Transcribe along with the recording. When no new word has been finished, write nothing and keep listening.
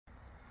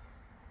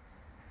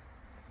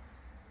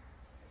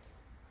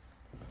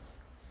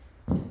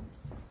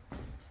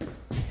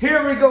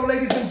Here we go,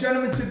 ladies and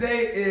gentlemen.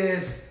 Today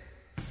is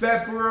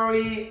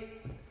February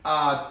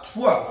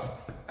 12th.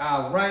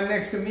 Right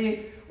next to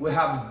me, we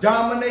have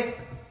Dominik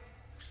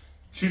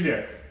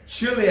Ciliak,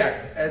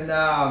 and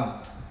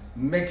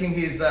making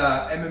his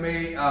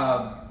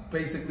MMA,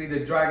 basically the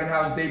Dragon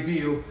House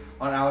debut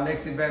on our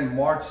next event,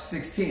 March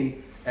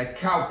 16th at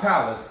Cow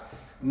Palace.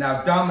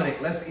 Now, Dominik,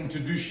 let's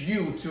introduce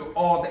you to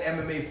all the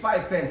MMA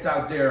fight fans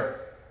out there.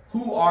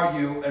 Who are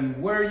you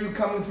and where are you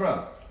coming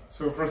from?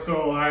 So first of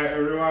all, hi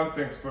everyone,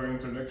 thanks for the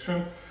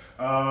introduction.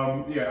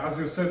 Yeah, as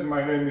you said,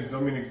 my name is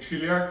Dominik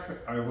Ciliak.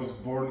 I was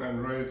born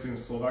and raised in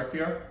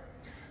Slovakia,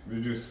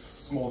 which is a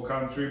small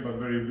country but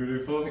very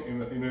beautiful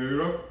in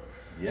Europe.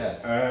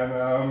 Yes.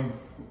 And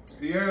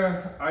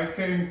yeah, I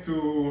came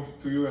to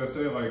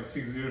USA like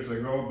 6 years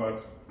ago,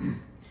 but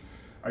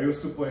I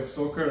used to play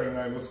soccer and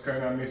I was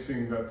kind of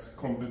missing that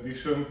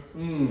competition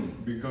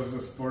because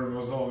the sport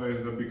was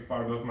always the big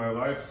part of my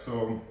life.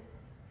 So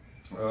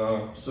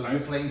you're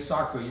playing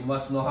soccer, you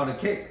must know how to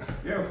kick.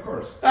 Yeah, of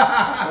course.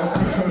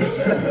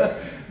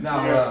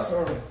 Now, yes,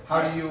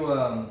 how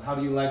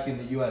do you like in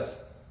the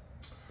US?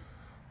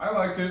 I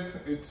like it.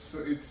 It's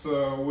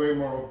way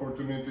more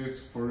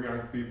opportunities for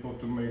young people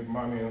to make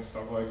money and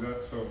stuff like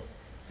that. So.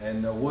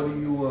 And what do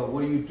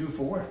you do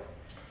for work?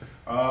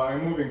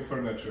 I'm moving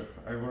furniture.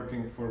 I'm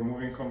working for a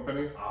moving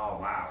company. Oh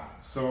wow!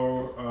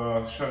 So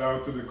shout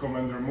out to the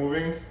Commander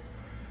Moving.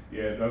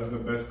 Yeah, that's the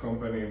best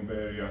company in Bay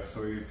Area.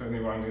 So if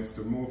anyone needs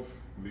to move,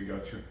 we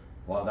got you.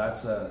 Well,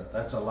 that's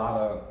a lot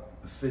of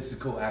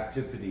physical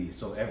activity.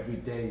 So every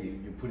day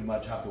you pretty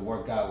much have to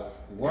work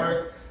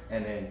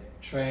and then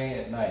train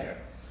at night. Yeah.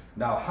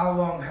 Now, how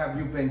long have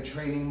you been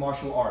training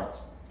martial arts?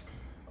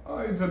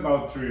 It's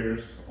about 3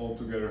 years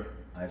altogether.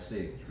 I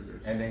see.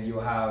 And then you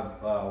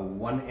have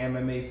one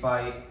MMA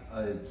fight.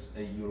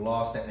 You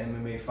lost an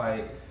MMA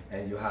fight,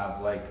 and you have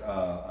like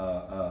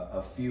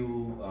a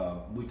few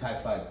Muay Thai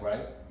fights,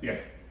 right? Yeah.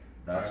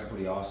 That's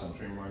pretty awesome.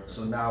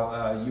 So So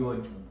now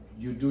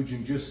you do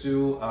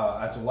Jiu-Jitsu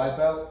as a white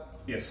belt?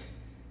 Yes.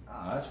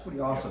 That's pretty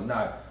awesome.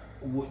 Yes.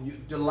 Now,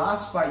 the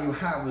last fight you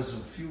had was a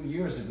few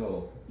years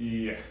ago.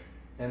 Yeah.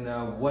 And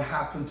what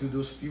happened to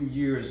those few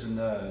years? And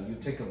you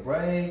take a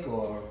break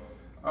or?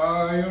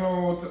 You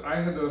know what?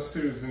 I had a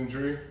serious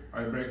injury.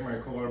 I break my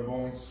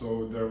collarbone,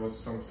 so there was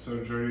some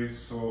surgery.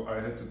 So I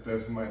had to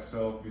test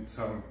myself with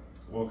some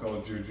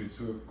local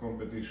jiu-jitsu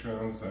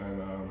competitions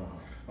and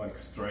like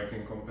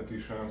striking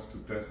competitions to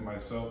test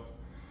myself.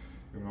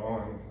 You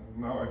know, and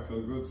now I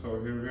feel good.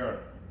 So here we are.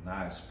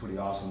 Nice, pretty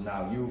awesome.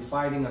 Now you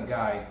fighting a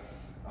guy,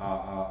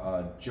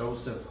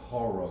 Joseph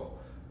Horo.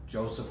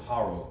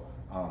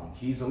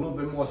 He's a little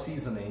bit more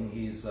seasoning.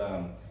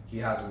 He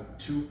has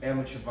 2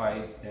 amateur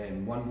fights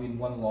and 1 win,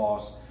 1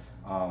 loss.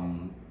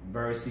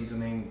 Very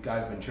seasoning.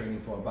 Guy's been training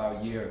for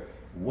about a year.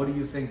 What do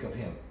you think of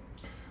him?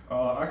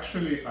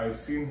 Actually, I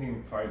seen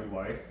him fight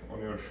live on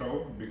your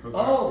show because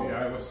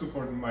I was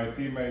supporting my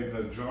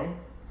teammate John.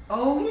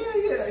 Oh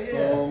yeah.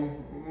 So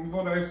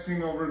what I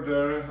seen over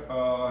there,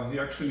 he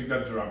actually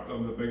got dropped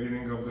on the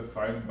beginning of the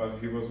fight, but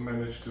he was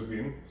managed to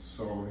win.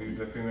 So he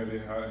definitely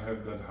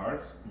had that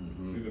heart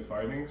with the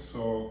fighting.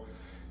 So.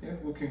 Yeah,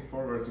 looking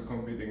forward to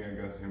competing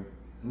against him.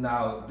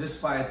 Now, this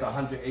fight's a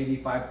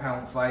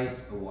 185-pound fight.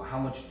 How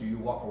much do you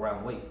walk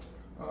around weight?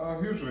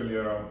 Usually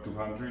around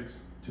 200.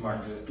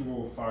 Max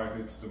 205,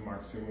 it's the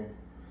maximum.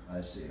 I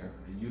see.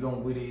 You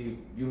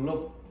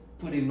look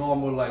pretty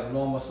normal, like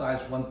normal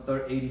size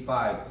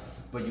 185,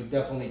 but you're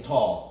definitely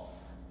tall.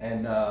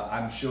 And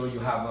I'm sure you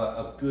have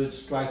a good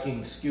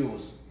striking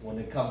skills when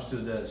it comes to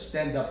the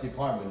stand-up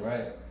department,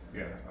 right?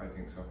 Yeah, I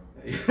think so.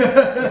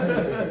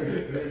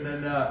 And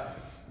then,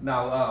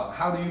 now,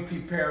 how do you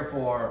prepare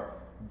for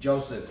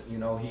Joseph? You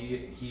know,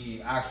 he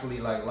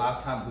actually, like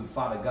last time we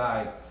fought a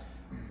guy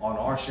on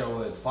our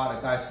show, fought a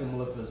guy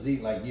similar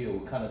physique like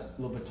you, kind of a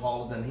little bit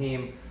taller than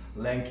him,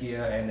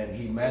 lankier, and then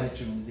he managed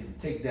to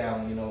take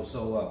down, you know.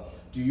 So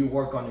do you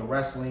work on your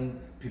wrestling,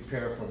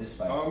 prepare for this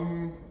fight?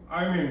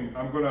 I mean,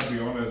 I'm gonna be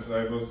honest,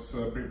 I was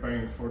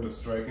preparing for the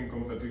striking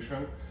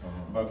competition,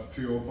 but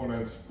few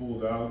opponents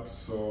pulled out,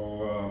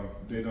 so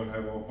they don't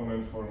have an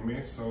opponent for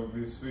me, so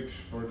we switched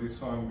for this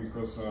one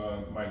because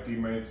my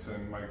teammates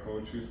and my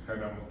coaches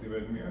kind of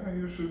motivate me,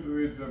 you should do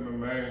it,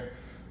 MMA,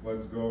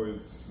 let's go,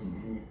 it's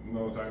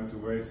no time to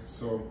waste.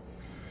 So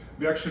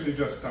we actually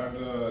just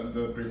started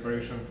the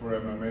preparation for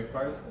MMA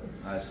fight.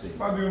 I see.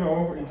 But you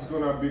know, it's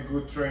gonna be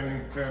good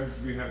training camp.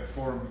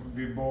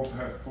 We both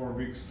have 4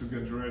 weeks to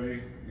get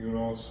ready, you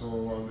know,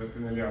 so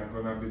definitely I'm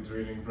gonna be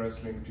drilling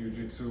wrestling,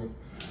 jiu-jitsu.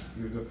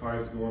 If the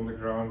fights go on the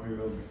ground, we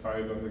will be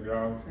fight on the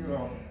ground. You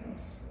know,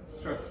 it's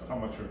just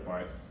amateur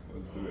fight.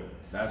 Let's do it.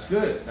 That's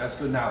good. That's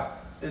good. Now,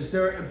 is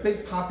there a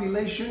big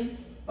population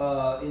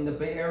in the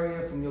Bay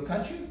Area from your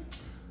country?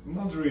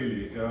 Not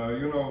really.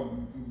 You know,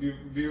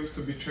 we used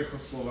to be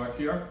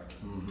Czechoslovakia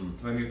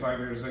 25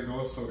 years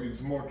ago, so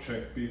it's more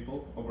Czech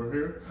people over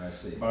here. I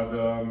see. But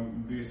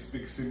we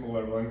speak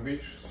similar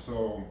language,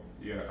 so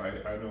yeah,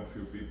 I know a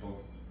few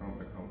people from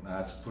back home.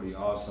 That's pretty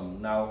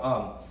awesome.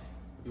 Now,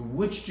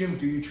 which gym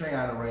do you train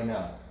out of right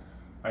now?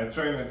 I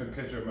train at the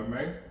Cage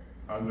MMA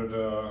under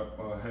the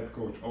head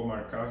coach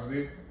Omar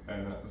Kazdi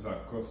and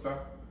Zach Costa.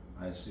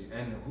 I see.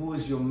 And who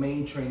is your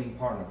main training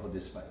partner for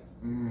this fight?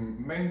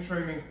 Main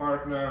training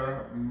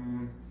partner,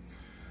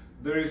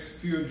 there is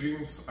few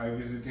gyms I'm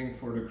visiting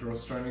for the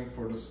cross training,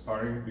 for the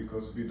sparring,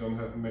 because we don't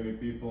have many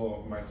people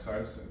of my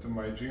size at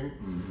my gym.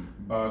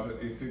 But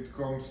if it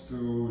comes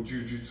to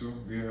jiu-jitsu,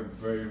 we have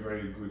very,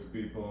 very good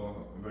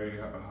people, very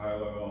high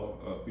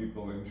level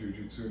people in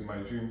jiu-jitsu in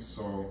my gym,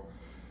 so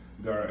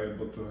they are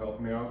able to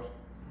help me out.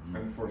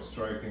 And for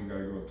striking,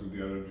 I go to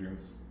the other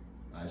gyms.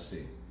 I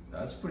see.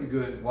 That's pretty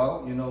good.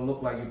 Well, you know,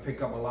 look like you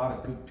pick up a lot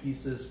of good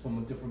pieces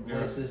from different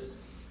places.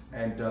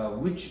 And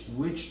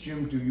which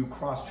gym do you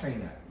cross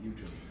train at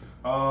usually?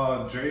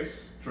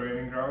 Jay's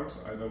training grounds.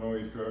 I don't know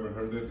if you ever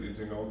heard it. It's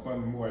in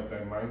Oakland, Muay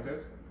Thai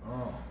Minded.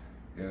 Oh.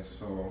 Yeah,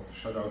 so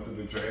shout out to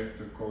the Jay,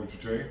 to Coach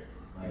Jay.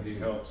 He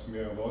helps me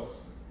a lot,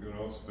 you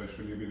know,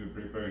 especially with the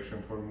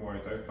preparation for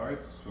Muay Thai fight.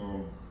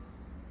 So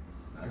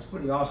that's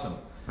pretty awesome.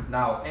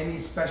 Now, any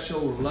special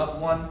loved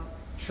one,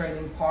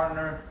 training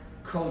partner,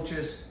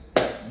 coaches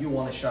you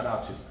want to shout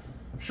out to?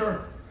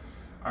 Sure.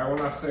 I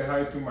want to say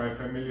hi to my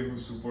family who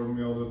support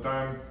me all the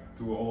time,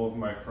 to all of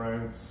my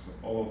friends,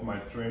 all of my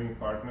training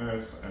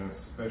partners, and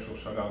special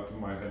shout out to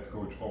my head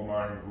coach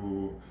Omar,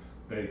 who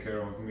take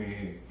care of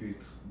me if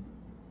it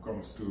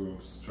comes to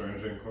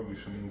strength and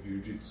conditioning,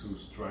 jiu-jitsu,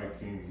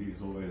 striking.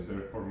 He's always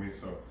there for me,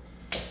 so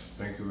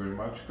thank you very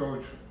much,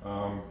 coach.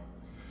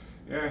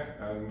 Yeah,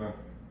 and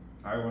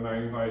I want to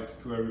invite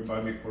to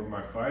everybody for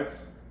my fight.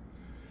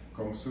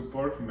 Come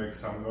support, make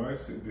some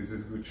noise. This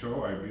is good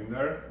show. I've been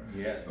there.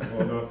 Yeah.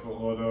 A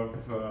lot of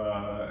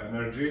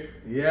energy.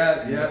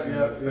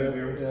 Yeah.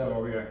 Stadium.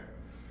 So yeah.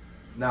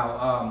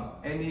 Now,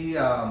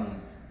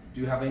 do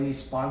you have any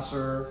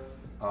sponsor,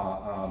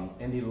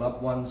 any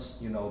loved ones,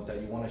 you know, that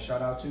you want to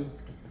shout out to?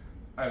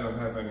 I don't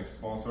have any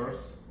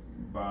sponsors,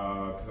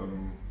 but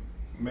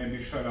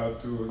maybe shout out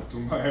to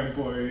my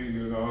employee,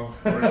 you know,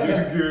 for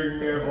giving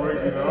me a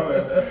work, you know,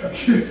 and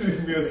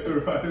giving me a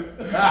survive.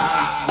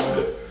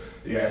 So,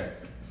 yeah.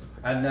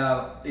 And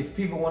if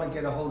people want to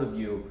get a hold of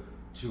you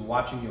to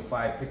watching your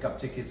fight, pick up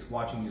tickets,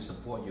 watching you,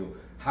 support you,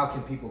 how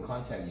can people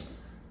contact you?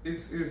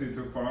 It's easy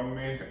to find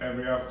me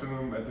every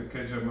afternoon at the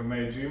Cage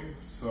MMA gym,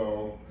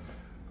 so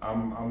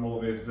I'm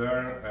always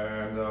there.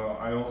 And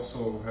I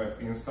also have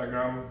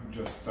Instagram,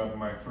 just type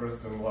my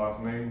first and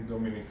last name,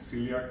 Dominik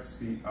Ciliak,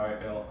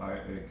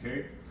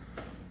 C-I-L-I-A-K.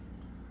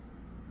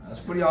 That's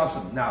pretty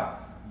awesome. Now,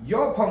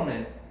 your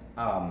opponent,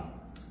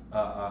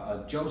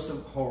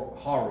 Joseph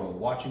Horo,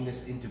 watching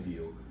this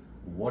interview,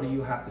 what do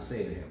you have to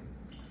say to him?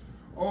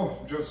 Oh,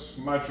 just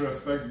much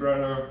respect,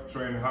 brother.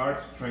 Train hard,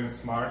 train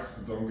smart,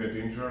 don't get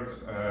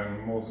injured,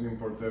 and most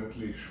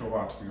importantly, show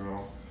up, you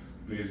know.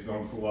 Please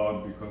don't pull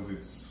out, because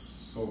it's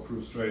so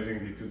frustrating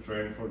if you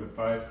train for the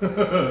fight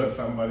and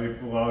somebody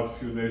pull out a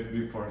few days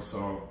before,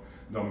 so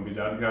don't be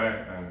that guy,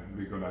 and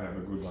we're gonna have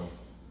a good one.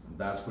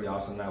 That's pretty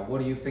awesome. Now,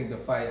 what do you think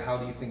how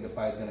do you think the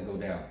fight is gonna go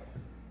down?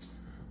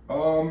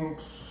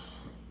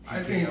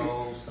 I think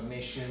TKO,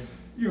 submission.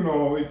 You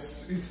know,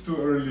 it's too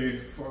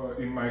early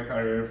in my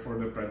career for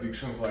the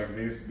predictions like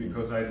this,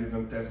 because I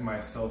didn't test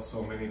myself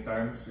so many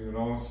times, you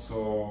know,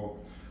 so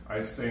I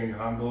staying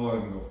humble,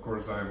 and of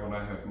course I want to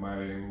have my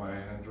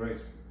hand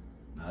raised.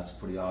 That's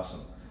pretty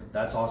awesome.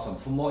 That's awesome.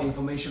 For more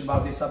information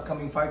about this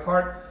upcoming fight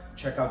card,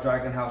 check out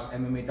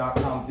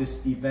DragonHouseMMA.com.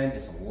 This event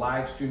is a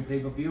live stream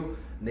pay-per-view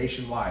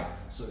nationwide.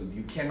 So if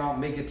you cannot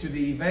make it to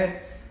the event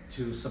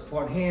to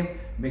support him,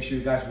 make sure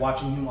you guys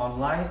watching him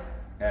online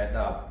at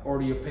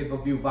order your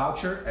pay-per-view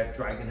voucher at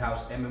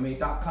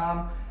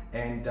DragonHouseMMA.com,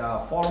 and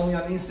follow me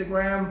on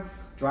Instagram,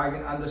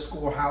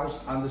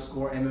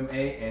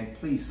 Dragon_House_MMA, and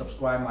please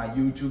subscribe my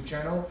YouTube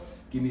channel.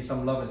 Give me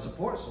some love and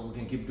support so we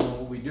can keep doing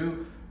what we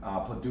do,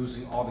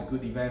 producing all the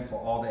good events for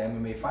all the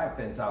MMA fight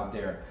fans out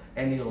there.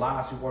 Any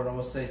last word I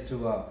want to say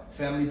to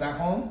family back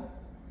home?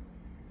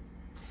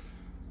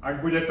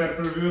 Ak bude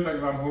pay-per-view, tak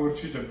vám ho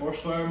určite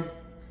pošlem.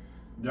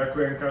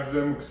 Ďakujem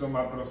každému, kto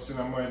ma proste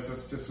na mojej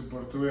ceste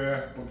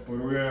supportuje,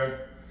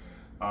 podporuje,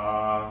 a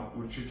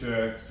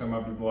určite chcem,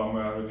 aby bola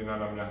moja rodina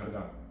na mňa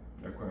hrdá.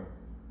 Ďakujem.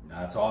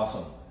 That's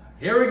awesome.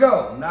 Here we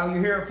go. Now you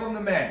hear it from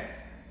the man,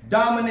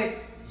 Dominik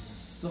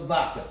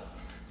Ciliak.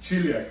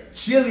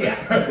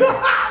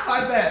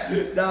 My bad.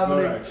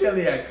 Dominik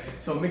Ciliak.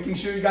 So making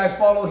sure you guys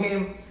follow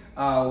him.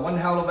 One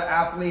hell of an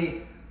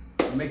athlete,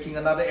 making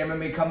another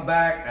MMA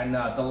comeback, and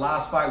the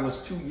last fight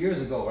was 2 years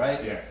ago, right?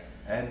 Yeah.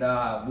 And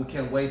we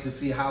can't wait to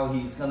see how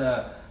he's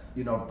gonna,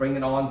 you know, bring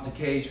it on to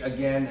Cage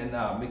again, and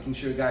making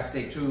sure you guys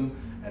stay tuned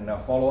and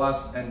follow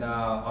us and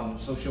on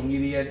social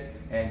media,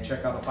 and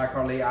check out the fight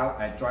card layout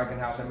at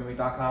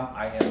DragonHouseMMA.com.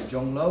 I am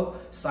Jong Lo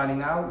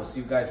signing out. We'll see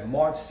you guys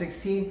March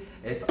 16th.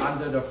 It's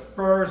under the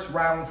first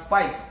round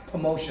fight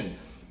promotion,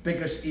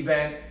 biggest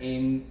event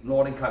in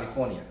Northern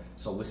California.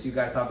 So we'll see you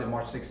guys out there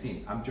March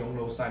 16th. I'm Jong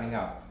Lo signing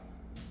out.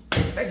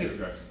 Thank you,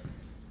 guys.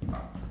 Bye.